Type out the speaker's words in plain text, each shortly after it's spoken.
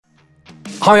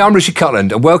Hi, I'm Richard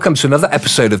Cutland, and welcome to another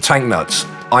episode of Tank Nuts.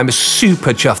 I'm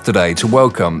super chuffed today to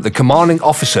welcome the commanding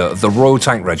officer of the Royal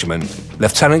Tank Regiment,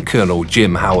 Lieutenant Colonel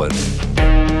Jim Howard.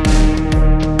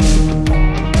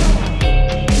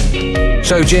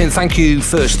 So, Jim, thank you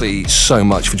firstly so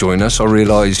much for joining us. I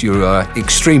realise you're an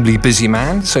extremely busy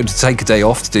man, so to take a day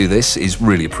off to do this is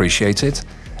really appreciated.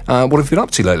 What have you been up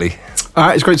to lately?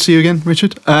 It's great to see you again,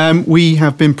 Richard. We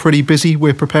have been pretty busy.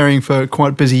 We're preparing for quite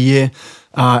a busy year.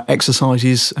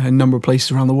 Exercises in a number of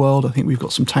places around the world. I think we've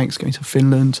got some tanks going to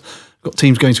Finland, got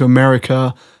teams going to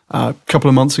America. A couple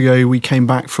of months ago, we came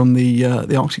back from the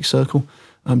Arctic Circle,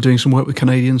 doing some work with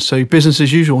Canadians. So business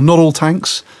as usual, not all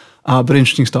tanks, but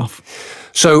interesting stuff.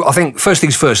 So I think first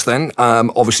things first then,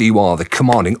 obviously you are the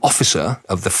commanding officer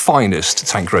of the finest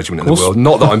tank regiment in the world.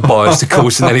 Not that I'm biased, of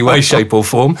course, in any way, shape or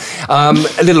form. A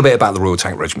little bit about the Royal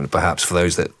Tank Regiment, perhaps, for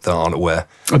those that aren't aware.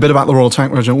 A bit about the Royal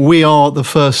Tank Regiment. We are the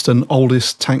first and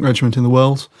oldest tank regiment in the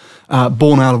world.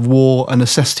 Born out of war, a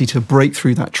necessity to break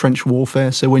through that trench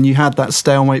warfare. So when you had that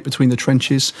stalemate between the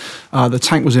trenches, the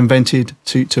tank was invented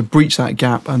to breach that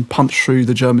gap and punch through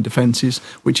the German defences,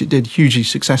 which it did hugely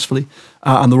successfully.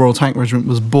 And the Royal Tank Regiment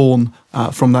was born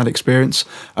from that experience.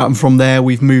 And from there,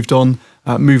 we've moved on,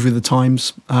 moved with the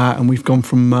times, and we've gone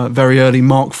from very early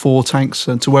Mark IV tanks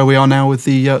to where we are now with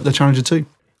the Challenger 2.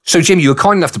 So, Jim, you were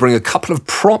kind enough to bring a couple of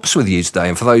props with you today.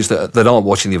 And for those that aren't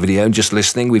watching the video and just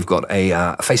listening, we've got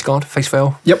a face guard, face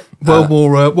veil. Yep, World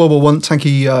War I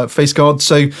tanky face guard.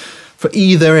 So for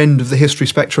either end of the history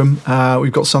spectrum,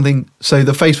 we've got something. So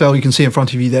the face veil you can see in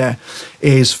front of you there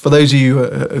is, for those of you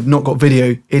who have not got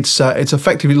video, it's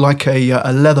effectively like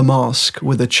a leather mask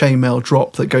with a chainmail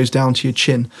drop that goes down to your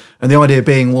chin. And the idea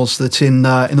being was that in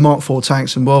the Mark IV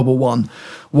tanks in World War I,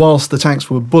 whilst the tanks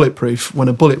were bulletproof, when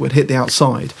a bullet would hit the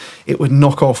outside, it would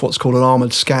knock off what's called an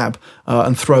armoured scab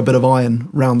and throw a bit of iron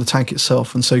around the tank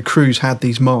itself. And so crews had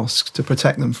these masks to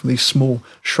protect them from these small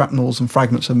shrapnels and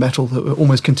fragments of metal that were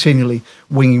almost continually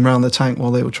winging around the tank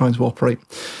while they were trying to operate.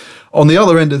 On the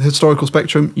other end of the historical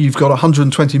spectrum, you've got a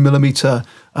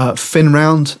 120mm fin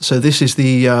round. So this is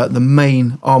the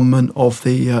main armament of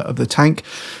the tank.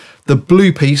 The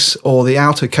blue piece, or the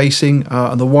outer casing,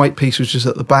 and the white piece, which is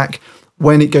at the back,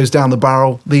 when it goes down the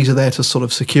barrel, these are there to sort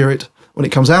of secure it. When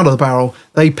it comes out of the barrel,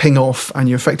 they ping off, and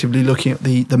you're effectively looking at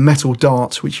the metal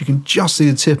dart, which you can just see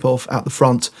the tip of at the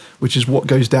front, which is what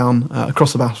goes down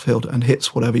across the battlefield and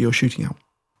hits whatever you're shooting at.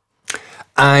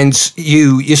 And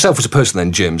you yourself as a person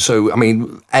then, Jim, so, I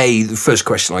mean, the first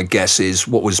question, I guess, is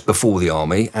what was before the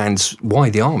army and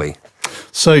why the army?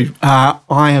 So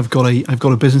I've got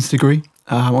a business degree.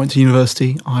 I went to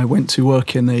university. I went to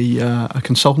work in a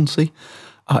consultancy.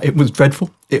 It was dreadful.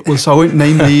 It was. I won't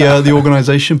name the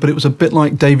organisation, but it was a bit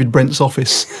like David Brent's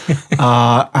office.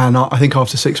 And I think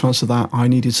after 6 months of that, I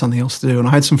needed something else to do. And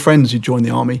I had some friends who joined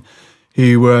the army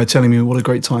who were telling me what a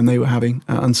great time they were having.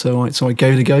 And so I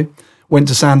gave it a go. Went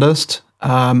to Sandhurst,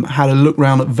 had a look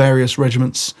round at various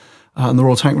regiments. And the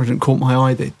Royal Tank Regiment caught my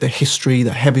eye. The history,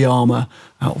 the heavy armour,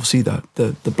 obviously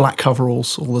the black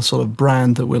coveralls, all the sort of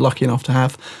brand that we're lucky enough to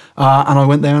have. And I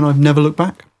went there and I've never looked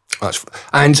back.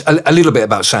 And a little bit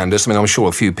about Sandhurst. I mean, I'm sure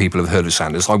a few people have heard of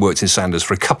Sandhurst. I worked in Sandhurst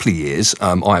for a couple of years.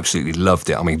 I absolutely loved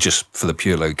it. I mean, just for the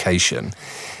pure location.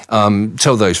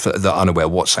 Tell those that are unaware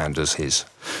what Sandhurst is.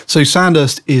 So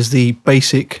Sandhurst is the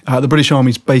British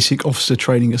Army's basic officer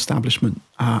training establishment.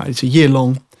 It's a year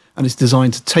long, and it's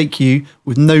designed to take you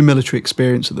with no military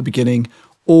experience at the beginning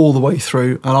all the way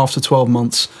through. And after 12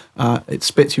 months, it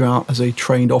spits you out as a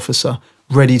trained officer,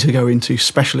 ready to go into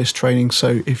specialist training.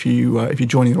 So if you're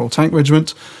joining the Royal Tank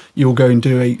Regiment, you'll go and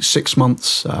do a 6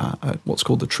 months, what's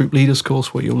called the Troop Leaders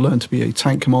course, where you'll learn to be a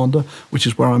tank commander, which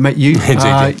is where I met you.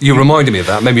 You reminded me of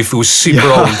that. Made me feel super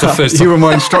old the first time. You were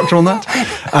my instructor on that.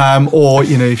 Or,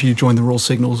 if you join the Royal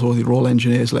Signals or the Royal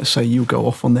Engineers, let's say, you'll go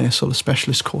off on their sort of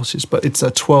specialist courses. But it's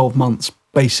a 12 months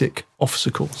basic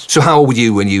officer course. So how old were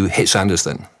you when you hit Sandhurst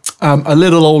then? A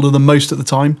little older than most at the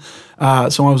time.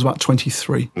 So I was about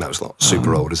 23. That was not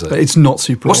super old, is it? But it's not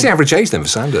super What's old. the average age then for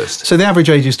Sandhurst? So the average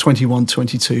age is 21,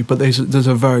 22, but there's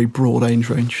a very broad age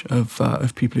range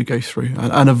of people who go through,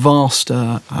 and a vast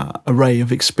array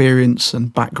of experience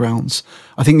and backgrounds.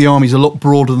 I think the Army's a lot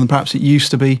broader than perhaps it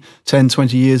used to be 10,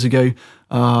 20 years ago,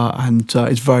 and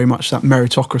it's very much that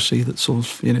meritocracy that sort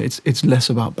of, it's less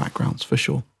about backgrounds, for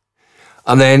sure.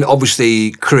 And then,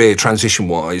 obviously, career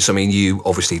transition-wise, I mean, you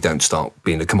obviously don't start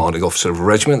being a commanding officer of a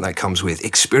regiment. That comes with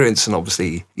experience, and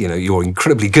obviously, you're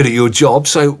incredibly good at your job.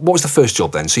 So what was the first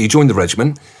job then? So you joined the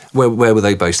regiment. Where were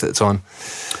they based at the time?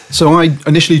 So I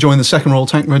initially joined the 2nd Royal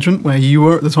Tank Regiment, where you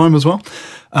were at the time as well.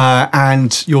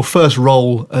 And your first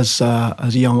role as a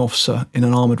young officer in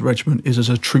an armoured regiment is as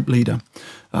a troop leader,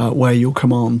 where you'll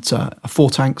command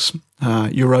 4 tanks,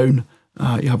 your own.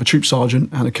 You have a troop sergeant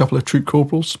and a couple of troop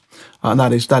corporals, and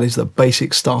that is the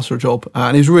basic starter job,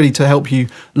 and it's really to help you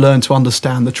learn to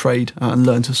understand the trade and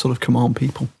learn to sort of command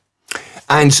people.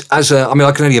 And I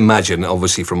can only imagine,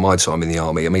 obviously, from my time in the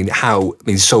army.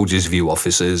 Soldiers view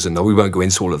officers, and we won't go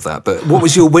into all of that. But what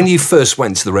was when you first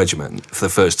went to the regiment for the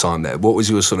first time there? What was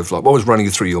your sort of like? What was running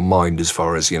through your mind as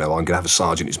far as I'm going to have a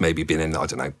sergeant who's maybe been in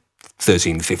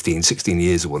 13, 15, 16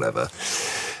 years or whatever?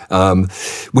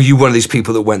 Were you one of these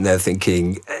people that went there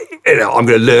thinking, I'm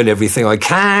going to learn everything I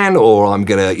can, or I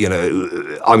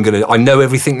know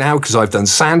everything now because I've done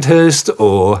Sandhurst,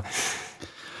 or?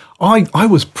 I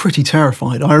was pretty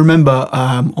terrified. I remember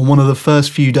on one of the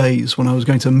first few days when I was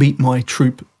going to meet my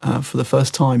troop for the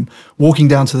first time, walking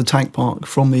down to the tank park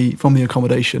from the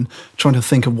accommodation, trying to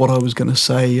think of what I was going to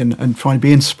say and trying to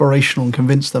be inspirational and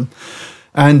convince them.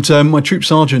 And my troop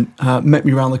sergeant met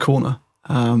me around the corner.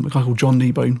 A guy called John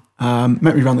Kneebone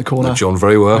met me around the corner. Know John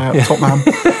very well. Top man.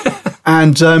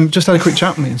 And just had a quick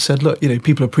chat with me and said, look,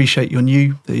 people appreciate you're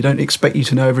new, they don't expect you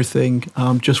to know everything,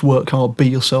 just work hard, be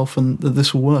yourself, and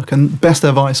this will work. And best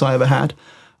advice I ever had.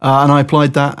 And I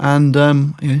applied that, and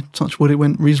touch wood, it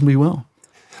went reasonably well.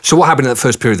 So what happened in that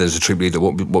first period as a troop leader?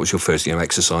 What was your first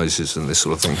exercises and this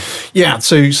sort of thing? Yeah,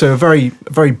 so a very,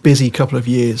 very busy couple of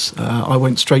years. I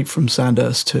went straight from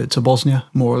Sandhurst to Bosnia,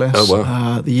 more or less. Oh,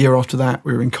 wow. The year after that,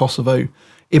 we were in Kosovo.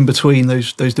 In between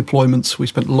those deployments, we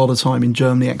spent a lot of time in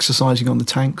Germany exercising on the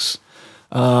tanks.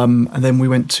 And then we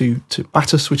went to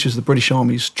Bathurst, which is the British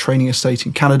Army's training estate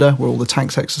in Canada, where all the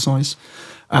tanks exercise.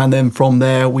 And then from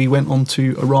there, we went on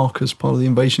to Iraq as part of the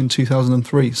invasion in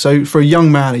 2003. So for a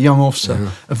young man, a young officer,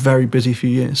 a very busy few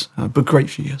years, but great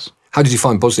few years. How did you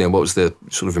find Bosnia? What was the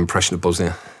sort of impression of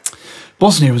Bosnia?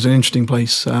 Bosnia was an interesting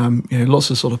place. Lots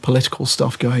of sort of political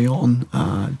stuff going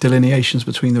on, delineations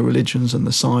between the religions and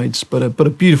the sides, but a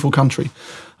beautiful country.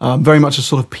 Very much a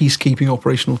sort of peacekeeping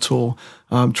operational tour,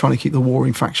 trying to keep the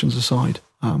warring factions aside.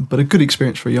 But a good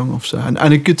experience for a young officer and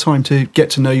a good time to get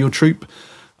to know your troop.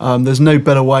 There's no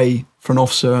better way for an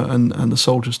officer and the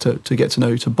soldiers to get to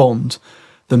know, to bond,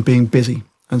 than being busy.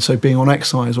 And so being on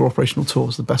exercise or operational tour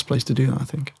is the best place to do that, I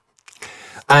think.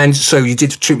 And so you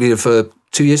did troop leader for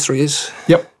 2 years, 3 years?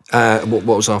 Yep. What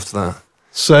was after that?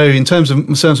 So in terms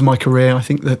of my career, I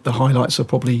think that the highlights are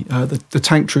probably the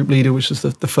tank troop leader, which is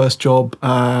the first job.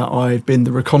 I've been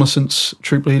the reconnaissance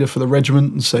troop leader for the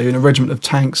regiment. And so in a regiment of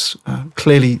tanks,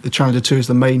 clearly the Challenger 2 is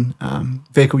the main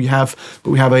vehicle you have,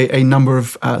 but we have a number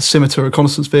of scimitar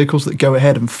reconnaissance vehicles that go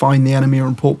ahead and find the enemy and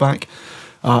report back.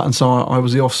 And so I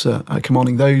was the officer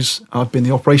commanding those. I've been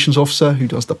the operations officer who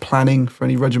does the planning for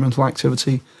any regimental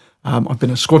activity. I've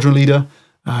been a squadron leader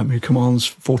who commands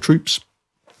 4 troops.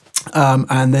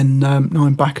 And then now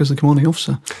I'm back as the commanding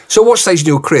officer. So what stage in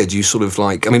your career do you sort of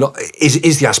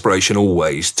is the aspiration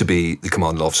always to be the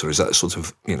commanding officer? Is that sort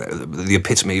of, the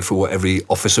epitome for what every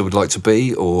officer would like to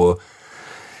be, or?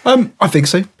 I think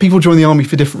so. People join the army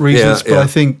for different reasons, but I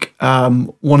think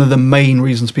one of the main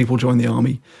reasons people join the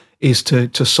army is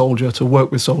to soldier, to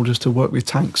work with soldiers, to work with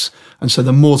tanks. And so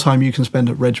the more time you can spend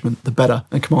at regiment, the better.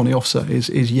 And commanding officer is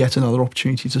yet another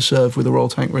opportunity to serve with the Royal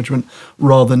Tank Regiment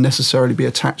rather than necessarily be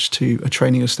attached to a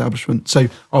training establishment. So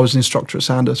I was an instructor at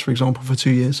Sandhurst, for example, for 2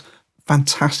 years.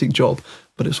 Fantastic job,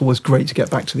 but it's always great to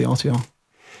get back to the RTR.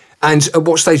 And at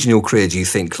what stage in your career do you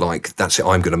think, that's it,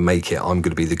 I'm going to make it, I'm going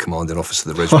to be the commanding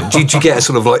officer of the regiment? do you get a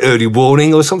sort of early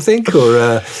warning or something?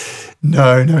 Or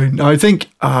No. I think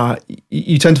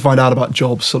you tend to find out about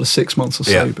jobs sort of 6 months or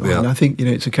so. But I think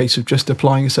it's a case of just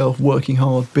applying yourself, working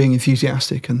hard, being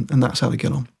enthusiastic, and that's how to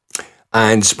get on.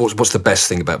 And what's the best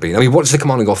thing about being? What does the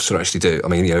commanding officer actually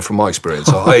do? From my experience,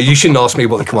 you shouldn't ask me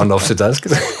what the commanding officer does,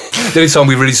 because the only time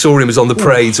we really saw him was on the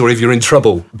parades, or if you're in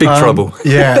trouble, big trouble.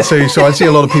 Yeah, so I see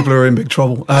a lot of people who are in big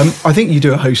trouble. I think you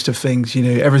do a host of things.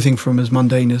 Everything from as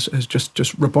mundane as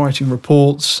just writing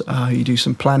reports. You do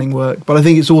some planning work, but I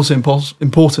think it's also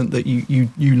important that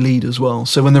you lead as well.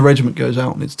 So when the regiment goes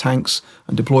out on its tanks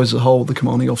and deploys as a whole, the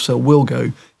commanding officer will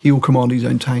go. He will command his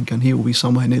own tank, and he will be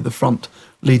somewhere near the front,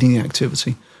 leading the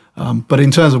activity. But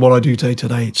in terms of what I do day to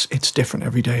day, it's different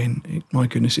every day, and my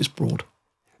goodness, it's broad.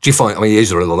 Do you find, is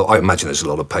there a lot of, I imagine there's a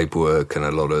lot of paperwork and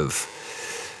a lot of...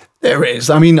 There is.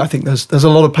 I think there's a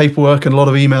lot of paperwork and a lot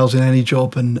of emails in any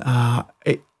job, and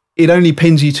it it only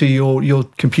pins you to your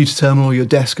computer terminal or your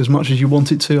desk as much as you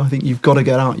want it to. I think you've got to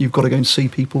get out, you've got to go and see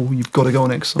people, you've got to go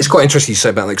on exercise. It's quite interesting you say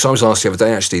about that, because I was asked the other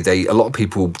day, actually, a lot of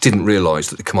people didn't realise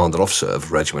that the commanding officer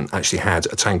of a regiment actually had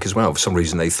a tank as well. For some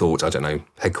reason they thought, I don't know,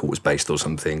 headquarters based or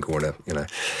something, or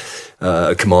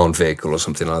a command vehicle or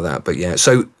something like that. But yeah,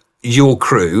 so your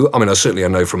crew, I mean, I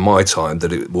know from my time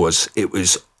that it was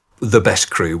the best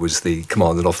crew was the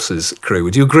commanding officer's crew.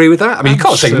 Would you agree with that? I mean, you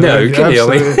can't say no, can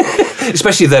you? I mean,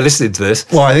 especially if they're listening to this.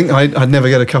 Well, I think I'd never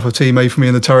get a cup of tea made for me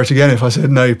in the turret again if I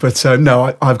said no. But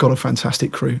no, I've got a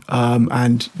fantastic crew.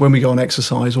 And when we go on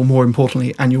exercise, or more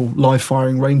importantly, annual live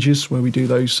firing ranges, where we do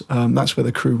those, that's where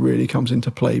the crew really comes into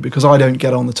play, because I don't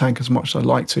get on the tank as much as I'd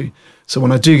like to. So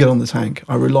when I do get on the tank,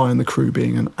 I rely on the crew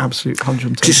being an absolute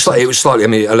 110%. It was slightly, I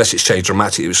mean, unless it's changed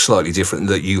dramatically, it was slightly different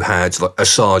that you had, like, a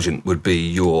sergeant would be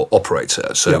your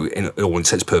operator. So in all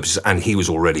intents and purposes, and he was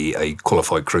already a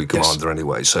qualified crew commander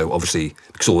anyway. So obviously,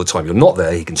 because all the time you're not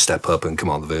there, he can step up and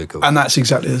command the vehicle. And that's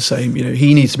exactly the same.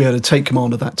 He needs to be able to take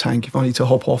command of that tank. If I need to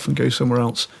hop off and go somewhere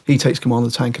else, he takes command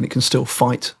of the tank and it can still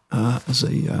fight as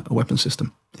a weapon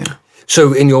system. Yeah.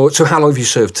 So how long have you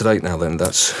served to date now then?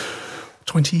 That's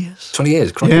 20 years. 20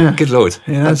 years, yeah. Good Lord.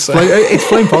 Yeah, it's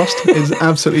flown past. It's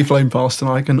absolutely flown past. And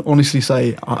I can honestly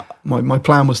say my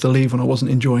plan was to leave when I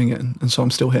wasn't enjoying it. And so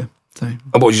I'm still here. So. And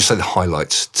what would you say the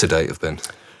highlights to date have been?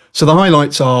 So the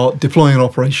highlights are deploying in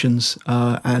operations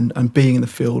and being in the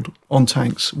field on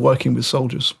tanks, working with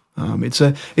soldiers. It's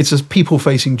a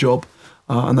people-facing job,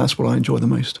 and that's what I enjoy the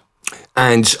most.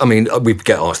 And, I mean, we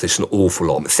get asked this an awful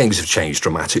lot. Things have changed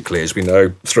dramatically, as we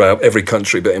know, throughout every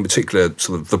country, but in particular,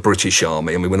 sort of the British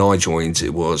Army. I mean, when I joined,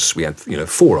 we had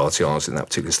 4 RTRs in that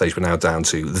particular stage. We're now down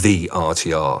to the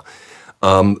RTR.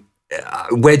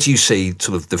 Where do you see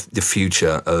sort of the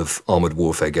future of armoured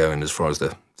warfare going as far as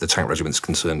the tank regiment's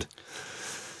concerned?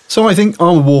 So I think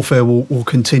armoured warfare will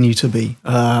continue to be.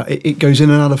 It goes in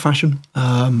and out of fashion.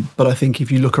 But I think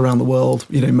if you look around the world,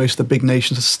 most of the big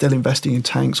nations are still investing in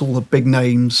tanks. All the big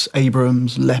names,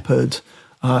 Abrams, Leopard,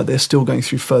 they're still going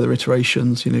through further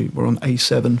iterations. We're on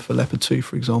A7 for Leopard 2,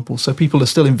 for example. So people are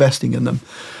still investing in them.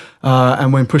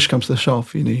 And when push comes to the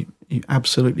shove, you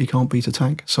absolutely can't beat a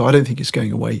tank. So I don't think it's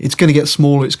going away. It's going to get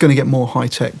smaller, it's going to get more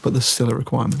high-tech, but there's still a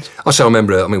requirement. Also, I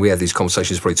remember, we had these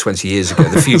conversations probably 20 years ago.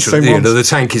 The future of the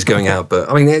tank is going out, but,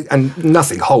 and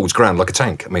nothing holds ground like a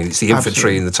tank. It's the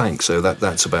infantry in the tank, so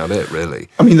that's about it, really.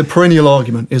 The perennial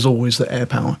argument is always that air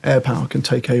power can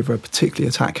take over, particularly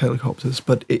attack helicopters,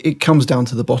 but it comes down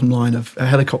to the bottom line of a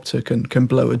helicopter can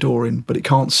blow a door in, but it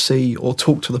can't see or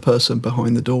talk to the person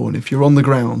behind the door. And if you're on the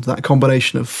ground, that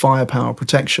combination of firepower,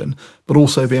 protection, but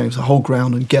also being able to hold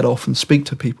ground and get off and speak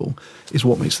to people is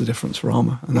what makes the difference for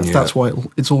armour. And that's why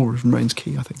it's all remains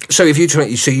key, I think. So you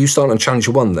started on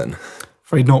Challenger 1 then?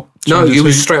 Afraid not. No, you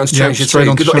were straight on to Challenger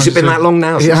 2. Has it been that long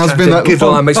now? It has been that long.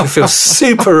 Good, it makes me feel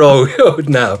super old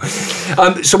now.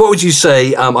 So what would you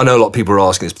say, I know a lot of people are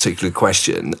asking this particular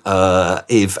question, and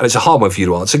it's a hard one for you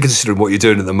to answer considering what you're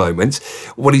doing at the moment.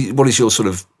 What is your sort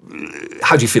of,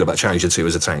 how do you feel about Challenger 2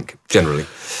 as a tank, generally?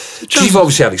 Because you've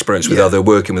obviously had experience with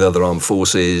working with other armed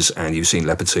forces, and you've seen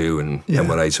Leopard 2 and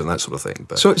M1A2 and that sort of thing.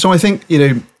 But. So I think,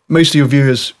 most of your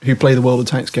viewers who play the World of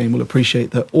Tanks game will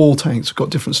appreciate that all tanks have got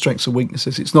different strengths and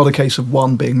weaknesses. It's not a case of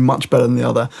one being much better than the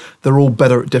other. They're all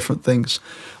better at different things.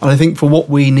 And I think for what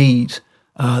we need,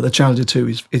 the Challenger 2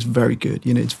 is very good.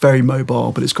 It's very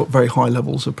mobile, but it's got very high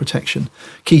levels of protection.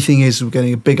 Key thing is we're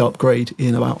getting a big upgrade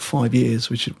in about 5 years,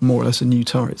 which is more or less a new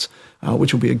turret,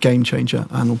 which will be a game changer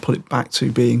and will put it back to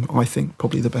being, I think,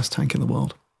 probably the best tank in the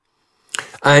world.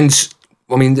 And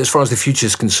as far as the future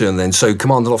is concerned, then, so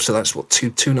commanding officer, that's what,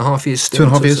 2.5 years still?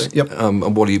 2.5 years, yep.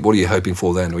 And what are you hoping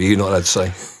for then? Or are you not allowed to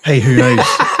say? Hey, who knows?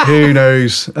 Who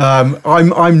knows?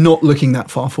 I'm not looking that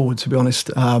far forward, to be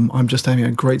honest. I'm just having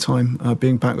a great time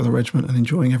being back with the regiment and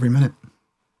enjoying every minute.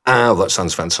 Oh, that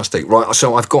sounds fantastic. Right,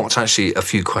 so I've got actually a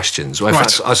few questions. Well, in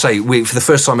fact, I say, for the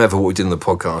first time ever, what we did in the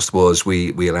podcast was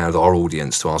we allowed our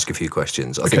audience to ask a few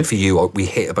questions. I think for you, we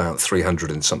hit about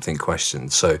 300 and something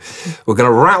questions. So we're going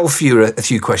to rattle a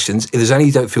few questions. If there's any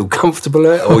you don't feel comfortable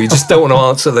at or you just don't want to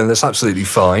answer, then that's absolutely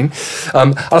fine.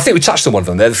 I think we touched on one of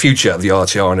them there, the future of the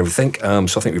RTR and everything.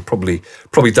 So I think we've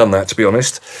probably done that, to be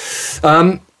honest.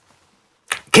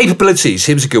 Capabilities,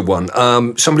 here's a good one.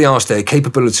 Somebody asked there,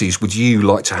 capabilities would you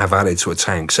like to have added to a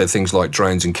tank? So things like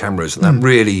drones and cameras, and that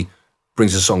really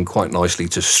brings us on quite nicely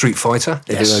to Street Fighter.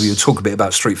 Yes. You'll talk a bit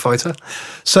about Street Fighter.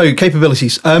 So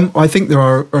capabilities, I think there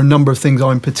are a number of things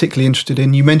I'm particularly interested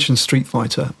in. You mentioned Street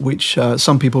Fighter, which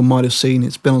some people might have seen.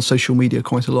 It's been on social media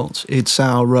quite a lot. It's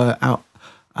our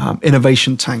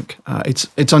innovation tank.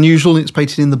 It's unusual. It's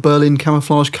painted in the Berlin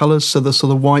camouflage colours, so the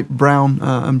sort of white, brown,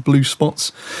 and blue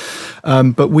spots.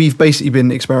 But we've basically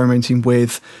been experimenting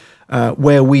with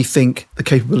where we think the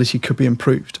capability could be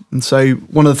improved. And so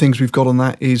one of the things we've got on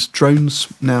that is drones.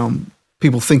 Now,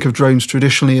 people think of drones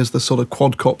traditionally as the sort of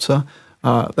quadcopter.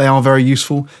 They are very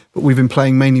useful, but we've been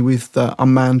playing mainly with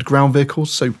unmanned ground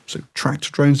vehicles, so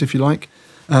tractor drones, if you like.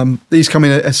 These come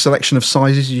in a selection of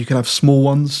sizes. You can have small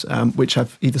ones, which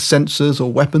have either sensors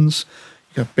or weapons.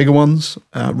 You can have bigger ones.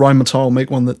 Rheinmetall make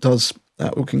one that does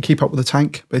or can keep up with the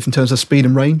tank, both in terms of speed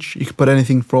and range. You can put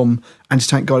anything from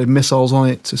anti-tank guided missiles on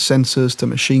it to sensors to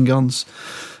machine guns.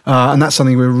 And that's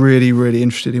something we're really, really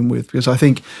interested in because I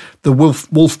think the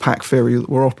wolf pack theory that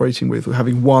we're operating with, we're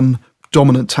having one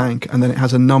dominant tank and then it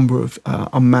has a number of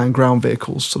unmanned ground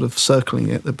vehicles sort of circling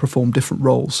it that perform different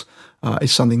roles,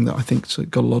 is something that I think's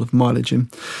got a lot of mileage in.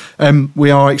 We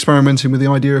are experimenting with the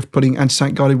idea of putting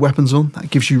anti-tank guided weapons on.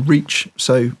 That gives you reach.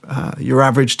 So your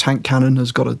average tank cannon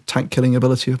has got a tank killing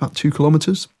ability of about 2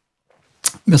 kilometres.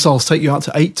 Missiles take you out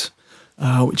to 8,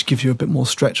 which gives you a bit more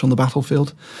stretch on the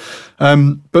battlefield.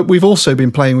 But we've also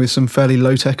been playing with some fairly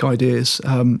low-tech ideas.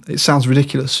 It sounds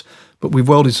ridiculous, but we've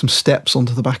welded some steps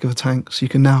onto the back of a tank, so you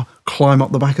can now climb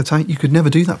up the back of a tank. You could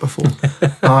never do that before.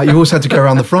 You always had to go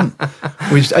around the front,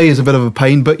 which is a bit of a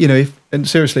pain. But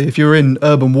seriously, if you're in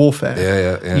urban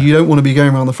warfare, you don't want to be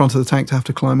going around the front of the tank to have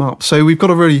to climb up. So we've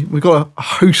got a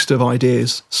host of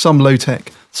ideas, some low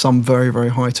tech, some very, very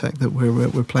high tech that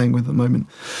we're playing with at the moment.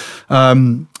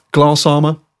 Glass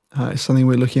armor. It's something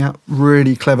we're looking at.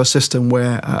 Really clever system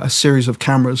where a series of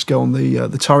cameras go on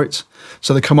the turret.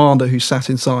 So the commander who sat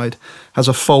inside has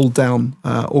a fold-down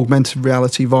augmented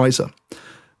reality visor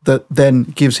that then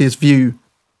gives the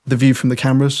view from the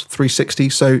cameras, 360.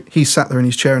 So he's sat there in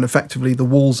his chair and effectively the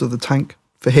walls of the tank,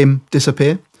 for him,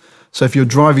 disappear. So if you're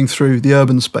driving through the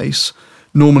urban space,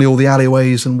 normally all the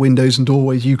alleyways and windows and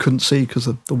doorways you couldn't see because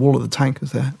the wall of the tank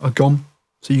is there, are gone.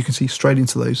 So you can see straight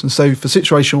into those. And so for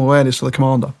situational awareness for the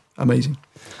commander, amazing.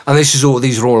 And these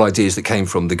are all ideas that came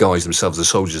from the guys themselves, the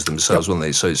soldiers themselves, weren't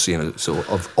they? So it's sort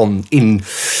of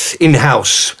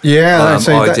in-house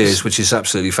ideas, which is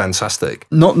absolutely fantastic.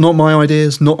 Not my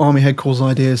ideas, not Army Headquarters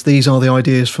ideas. These are the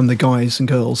ideas from the guys and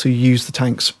girls who use the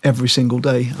tanks every single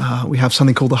day. We have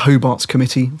something called the Hobarts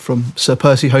Committee from Sir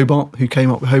Percy Hobart, who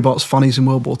came up with Hobart's funnies in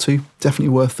World War II. Definitely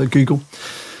worth a Google.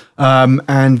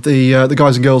 And the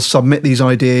guys and girls submit these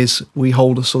ideas. We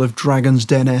hold a sort of Dragon's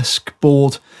Den-esque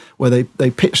board where they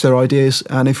pitch their ideas,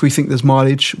 and if we think there's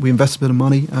mileage, we invest a bit of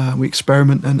money, we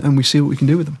experiment, and we see what we can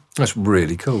do with them. That's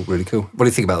really cool, really cool. What do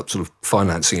you think about sort of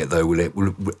financing it, though?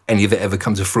 Will any of it ever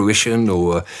come to fruition,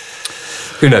 or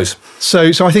who knows?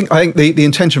 So I think the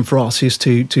intention for us is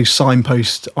to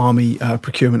signpost Army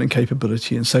procurement and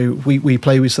capability, and so we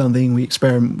play with something, we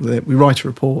experiment with it, we write a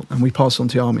report, and we pass it on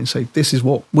to the Army and say, this is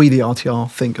what we, the RTR,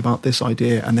 think about this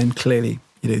idea, and then clearly,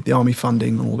 the Army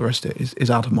funding and all the rest of it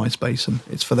is out of my space, and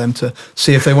it's for them to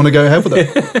see if they want to go ahead with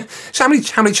it. So how many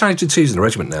Challenger 2s in the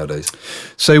regiment nowadays?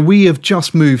 So we have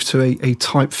just moved to a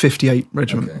Type 58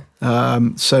 regiment.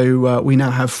 Okay. So we now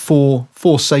have four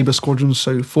Sabre squadrons,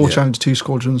 so four Challenger 2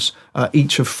 squadrons,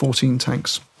 each of 14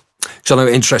 tanks. So I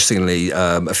know, interestingly,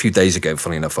 a few days ago,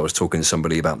 funny enough, I was talking to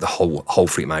somebody about the whole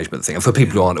fleet management thing. And for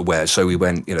people who aren't aware, so we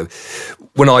went,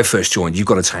 when I first joined, you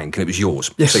got a tank and it was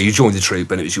yours. Yes. So you joined the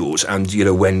troop and it was yours. And,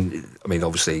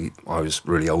 obviously I was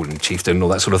really old and chieftain and all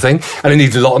that sort of thing, and it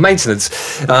needed a lot of maintenance.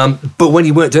 But when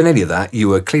you weren't doing any of that, you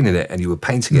were cleaning it and you were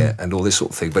painting it and all this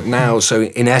sort of thing. But now, so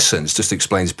in essence, just to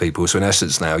explain to people, so in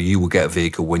essence now, you will get a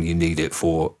vehicle when you need it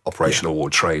for operational or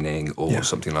training or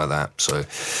something like that. So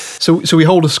we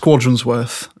hold a squadron's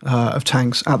worth of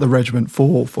tanks at the regiment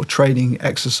for training,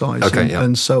 exercise,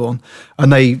 and so on.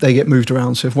 And they get moved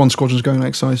around. So if one squadron's going on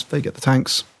exercise, they get the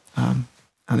tanks.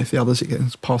 And if the others, it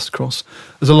gets passed across.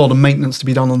 There's a lot of maintenance to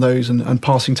be done on those, and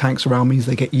passing tanks around means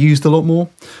they get used a lot more.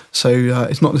 So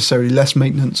it's not necessarily less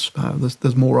maintenance.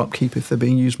 There's more upkeep if they're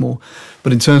being used more.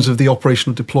 But in terms of the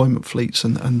operational deployment fleets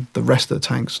and the rest of the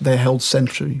tanks, they're held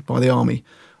centrally by the Army.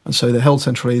 And so they're held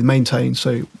centrally, maintained,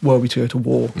 so were we to go to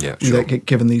war, we get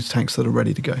given these tanks that are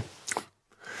ready to go.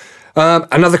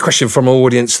 Another question from our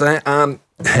audience there.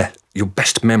 Your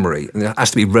best memory, and it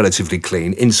has to be relatively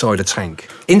clean, inside a tank.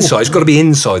 It's got to be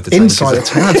inside the tank. Inside a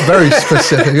tank, that's very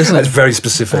specific, isn't it? That's very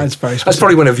specific. That's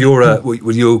probably one of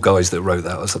your guys that wrote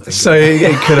that or something. So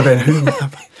it could have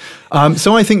been.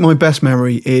 So I think my best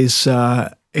memory is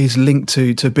linked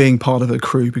to being part of a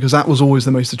crew, because that was always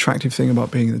the most attractive thing about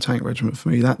being in the tank regiment for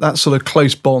me. That sort of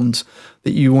close bond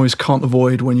that you always can't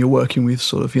avoid when you're working with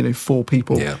sort of 4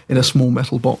 people in a small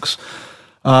metal box.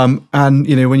 And,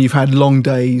 when you've had long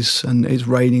days and it's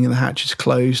raining and the hatch is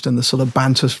closed and the sort of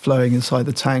banter's flowing inside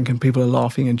the tank and people are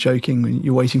laughing and joking when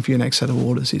you're waiting for your next set of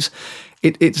orders,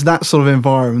 it's that sort of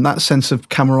environment, that sense of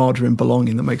camaraderie and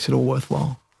belonging that makes it all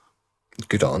worthwhile.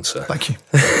 Good answer. Thank you.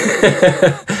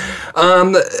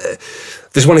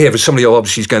 There's one here for somebody who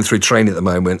obviously is going through training at the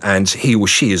moment, and he or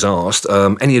she has asked,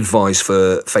 any advice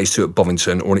for Phase 2 at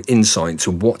Bovington or an insight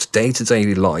to what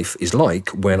day-to-day life is like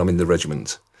when I'm in the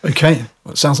regiment? Okay,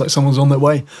 well, it sounds like someone's on their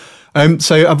way.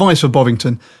 So advice for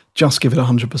Bovington, just give it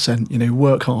 100%.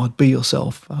 Work hard, be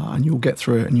yourself, and you'll get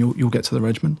through it and you'll get to the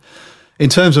regiment. In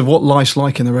terms of what life's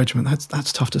like in the regiment,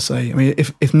 that's tough to say. I mean,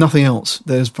 if nothing else,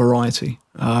 there's variety.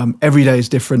 Every day is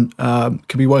different.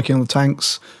 Could be working on the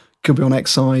tanks, could be on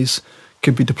exercise,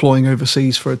 could be deploying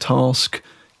overseas for a task,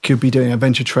 could be doing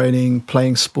adventure training,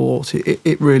 playing sport.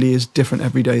 It really is different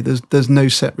every day. There's no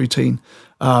set routine,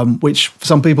 which for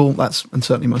some people, and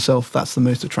certainly myself, that's the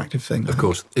most attractive thing. Of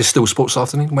course. It's still sports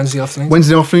afternoon, Wednesday afternoon?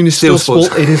 Wednesday afternoon is still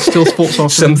sport. It is still sports afternoon.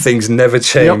 Some things never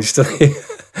change, do they?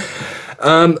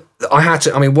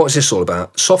 What's this all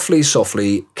about? Softly,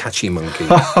 softly, catchy monkey.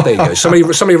 There you go.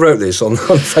 Somebody wrote this on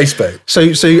Facebook. So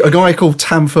a guy called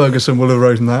Tam Ferguson will have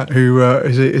written that, who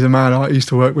is a man I used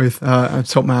to work with, a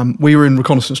top man. We were in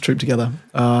reconnaissance troop together,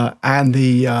 and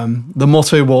the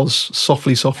motto was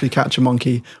 "Softly, softly, catch a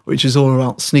monkey," which is all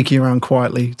about sneaking around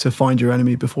quietly to find your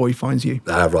enemy before he finds you.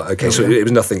 Ah, right. Okay. So it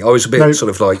was nothing. I was a bit sort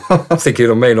of like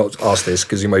thinking I may not ask this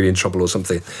because you may be in trouble or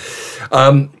something.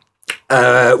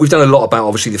 We've done a lot about,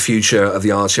 obviously, the future of the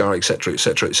RTR, etc.,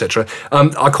 etc., etc.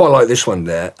 I quite like this one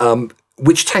there.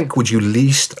 Which tank would you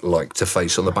least like to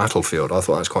face on the battlefield? I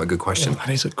thought that was quite a good question. That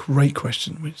is a great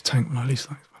question. Which tank would I least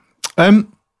like? I'm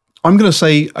going to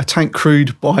say a tank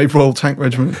crewed by Royal Tank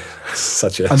Regiment.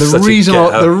 The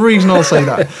reason I'll say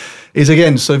that is,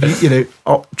 again, so if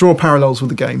I'll draw parallels with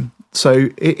the game. So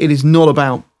it is not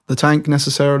about the tank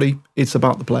necessarily; it's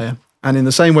about the player. And in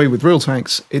the same way with real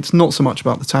tanks, it's not so much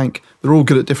about the tank. They're all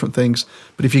good at different things.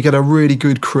 But if you get a really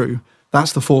good crew,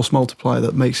 that's the force multiplier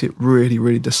that makes it really,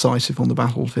 really decisive on the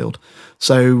battlefield.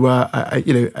 So,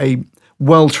 a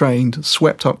well-trained,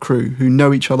 swept-up crew who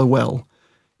know each other well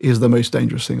is the most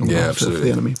dangerous thing on the battlefield for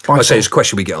the enemy. I say it's a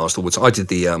question we get asked all the time. I did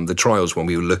the trials when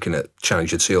we were looking at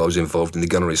Challenger 2. I was involved in the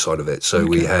gunnery side of it. So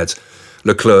we had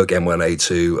Leclerc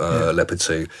M1A2, Leopard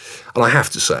 2. And I have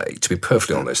to say, to be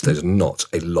perfectly honest, there's not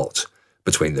a lot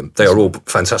between them. They are all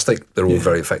fantastic. They're all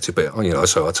very effective. But,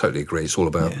 so I totally agree. It's all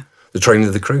about the training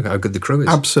of the crew, how good the crew is.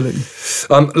 Absolutely.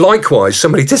 Likewise,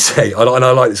 somebody did say, and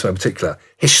I like this one in particular,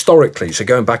 historically, so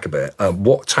going back a bit,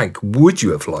 what tank would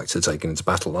you have liked to take into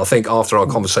battle? I think after our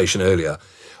conversation earlier,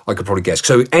 I could probably guess.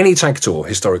 So any tank at all,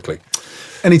 historically?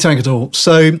 Any tank at all.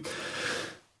 So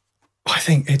I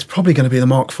think it's probably going to be the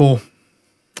Mark IV.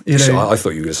 So I thought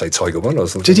you were going to say Tiger 1 or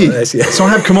something. Did you? Like this, yeah. So I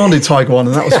have commanded Tiger 1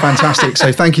 and that was fantastic.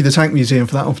 So thank you, the Tank Museum,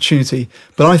 for that opportunity.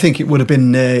 But I think it would have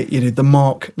been, the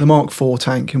Mark IV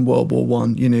tank in World War I,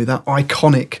 that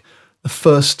iconic, the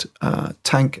first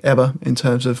tank ever in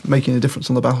terms of making a difference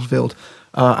on the battlefield.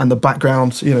 And the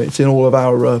background, it's in all of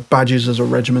our badges as a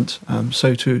regiment.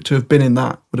 So to have been in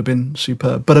that would have been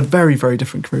superb. But a very, very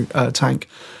different tank.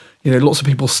 Lots of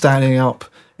people standing up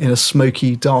in a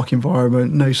smoky, dark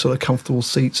environment, no sort of comfortable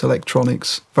seats,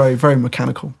 electronics, very, very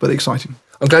mechanical, but exciting.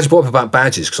 I'm glad you brought up about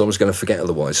badges because I was going to forget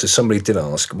otherwise. So somebody did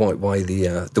ask why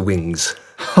the wings.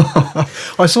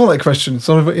 I saw that question.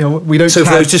 So we don't. So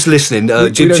for those just listening,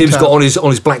 Jim's got on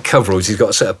his black coveralls. He's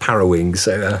got a set of para wings.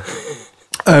 So.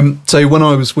 So when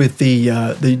I was with the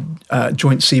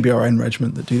Joint CBRN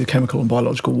regiment that do the chemical and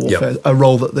biological warfare, a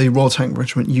role that the Royal Tank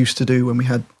Regiment used to do when we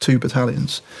had 2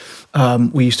 battalions,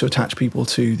 we used to attach people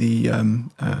to the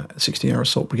 16 Air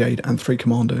Assault Brigade and 3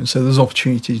 Commando. And so there's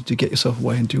opportunity to get yourself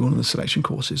away and do one of the selection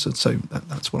courses. And so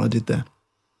that's what I did there.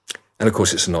 And of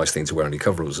course, it's a nice thing to wear on your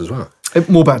coveralls as well.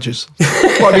 More badges.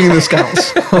 Like being in the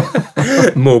Scouts.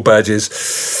 More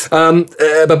badges.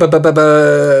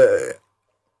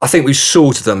 I think we've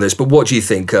sort of done this, but what do you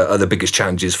think are the biggest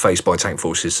challenges faced by tank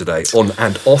forces today on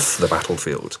and off the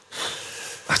battlefield?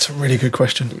 That's a really good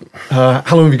question. How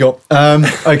long have you got?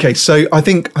 Okay, so I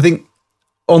think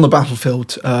on the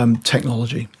battlefield,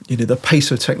 technology, the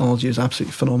pace of technology is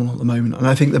absolutely phenomenal at the moment. And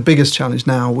I think the biggest challenge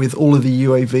now with all of the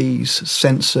UAVs,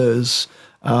 sensors,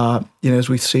 as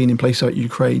we've seen in places like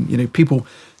Ukraine, people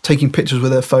taking pictures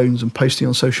with their phones and posting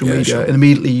on social media, sure. And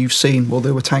immediately you've seen, well,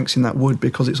 there were tanks in that wood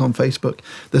because it's on Facebook.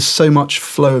 There's so much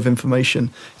flow of information.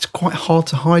 It's quite hard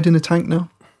to hide in a tank now.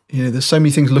 There's so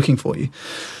many things looking for you.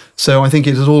 So I think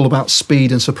it is all about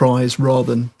speed and surprise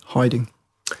rather than hiding.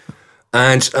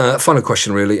 And final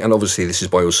question, really, and obviously this is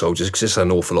by all soldiers because it's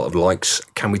an awful lot of likes.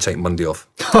 Can we take Monday off?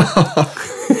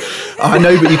 I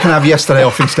know, but you can have yesterday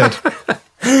off instead.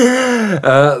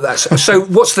 So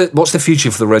what's the future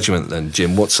for the regiment then,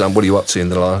 Jim? What are you up to in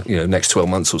the next 12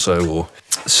 months or so? Or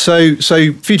So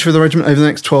future of the regiment over the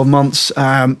next 12 months,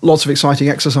 lots of exciting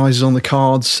exercises on the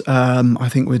cards. I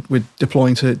think we're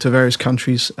deploying to various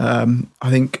countries. I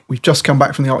think we've just come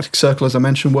back from the Arctic Circle, as I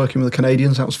mentioned, working with the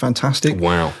Canadians. That was fantastic.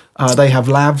 Wow. They have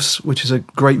LAVs, which is a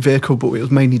great vehicle, but it was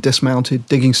mainly dismounted,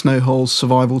 digging snow holes,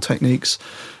 survival techniques.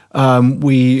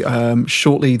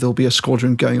 Shortly there'll be a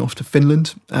squadron going off to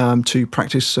Finland to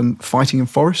practice some fighting in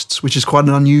forests, which is quite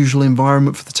an unusual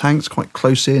environment for the tanks, quite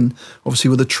close in. Obviously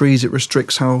with the trees it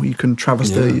restricts how you can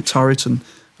traverse the turret and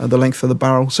the length of the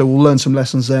barrel, so we'll learn some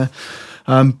lessons there.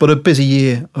 But a busy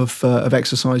year of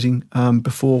exercising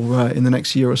before in the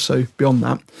next year or so. Beyond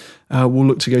that, we'll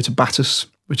look to go to Battus,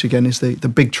 which again is the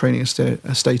big training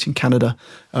estate in Canada,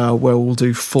 where we'll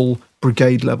do full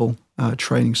brigade level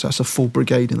training. So that's a full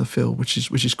brigade in the field, which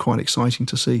is quite exciting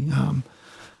to see.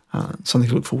 Something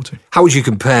to look forward to. How would you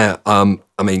compare?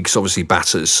 Because obviously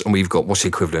Battus, and we've got what's the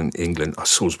equivalent in England?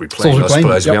 Salisbury Plain, I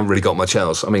suppose. Yep. We haven't really got much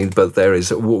else. But there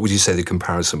is. What would you say the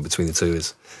comparison between the two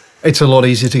is? It's a lot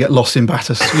easier to get lost in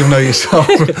Battus. You'll know yourself.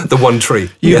 The one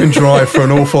tree. You can drive for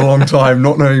an awful long time,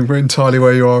 not knowing entirely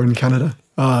where you are in Canada.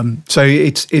 So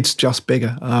it's just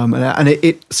bigger, and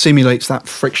it simulates that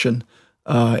friction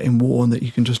in war, and that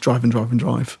you can just drive and drive and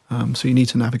drive. So you need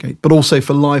to navigate. But also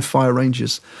for live fire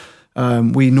ranges,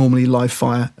 we normally live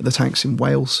fire the tanks in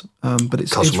Wales, but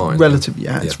it's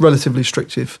relatively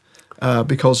restrictive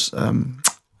because a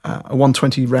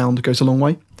 120 round goes a long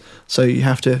way. So you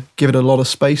have to give it a lot of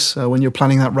space when you're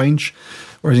planning that range.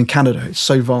 Whereas in Canada, it's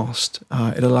so vast,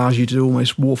 it allows you to do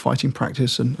almost warfighting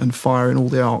practice and fire in all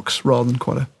the arcs rather than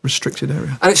quite a restricted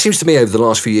area. And it seems to me over the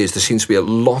last few years, there seems to be a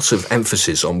lot of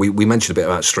emphasis on, we mentioned a bit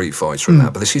about Street Fighter and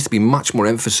that, but there seems to be much more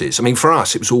emphasis. I mean, for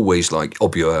us, it was always like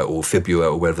obua or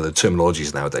fibua or whatever the terminology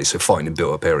is nowadays, so fighting in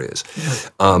built-up areas.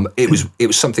 Yeah. It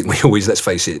was something we always, let's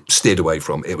face it, steered away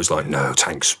from. It was like, no,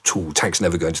 tanks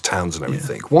never go into towns and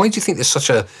everything. Yeah. Why do you think there's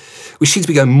we seem to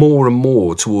be going more and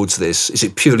more towards this? Is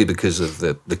it purely because of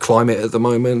the climate at the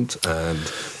moment?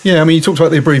 Yeah, you talked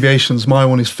about the abbreviations. My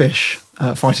one is FISH,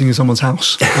 fighting in someone's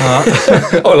house.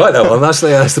 I like that one. That's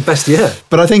the best, yeah.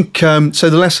 But I think, so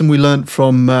the lesson we learnt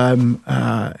from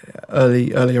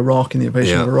early Iraq, in the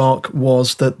invasion of Iraq,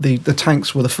 was that the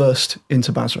tanks were the first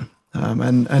into Basra.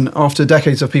 And after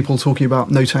decades of people talking about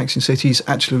no tanks in cities,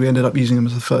 actually we ended up using them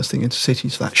as the first thing into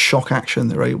cities, that shock action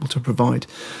they're able to provide.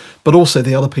 But also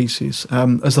the other pieces,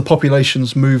 as the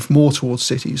populations move more towards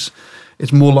cities,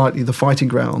 it's more likely the fighting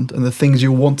ground and the things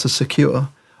you'll want to secure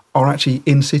are actually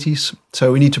in cities.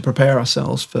 So we need to prepare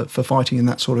ourselves for fighting in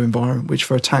that sort of environment, which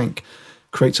for a tank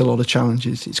creates a lot of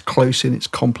challenges. It's close in, it's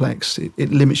complex,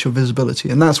 it limits your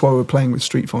visibility. And that's why we're playing with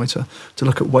Street Fighter, to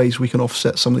look at ways we can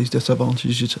offset some of these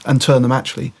disadvantages and turn them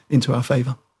actually into our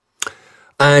favour.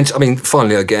 And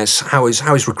finally, I guess, how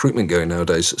is recruitment going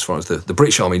nowadays as far as the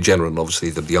British Army in general and obviously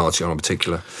the RTR in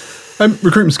particular?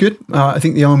 Recruitment's good. I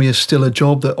think the Army is still a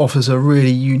job that offers a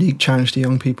really unique challenge to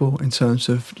young people in terms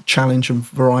of challenge and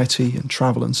variety and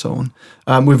travel and so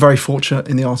on. We're very fortunate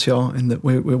in the RTR in that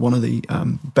we're one of the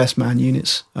best man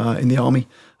units in the Army.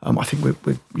 I think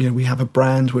we have a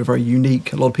brand. We're very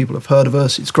unique. A lot of people have heard of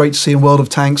us. It's great to see in World of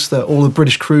Tanks that all the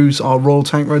British crews are Royal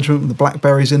Tank Regiment with the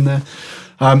Blackberries in there.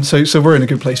 So we're in a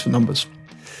good place for numbers.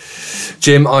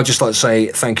 Jim, I'd just like to say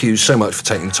thank you so much for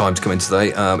taking the time to come in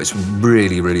today. It's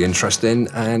really, really interesting,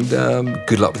 and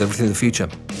good luck with everything in the future.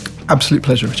 Absolute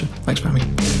pleasure, Richard. Thanks for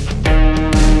having me.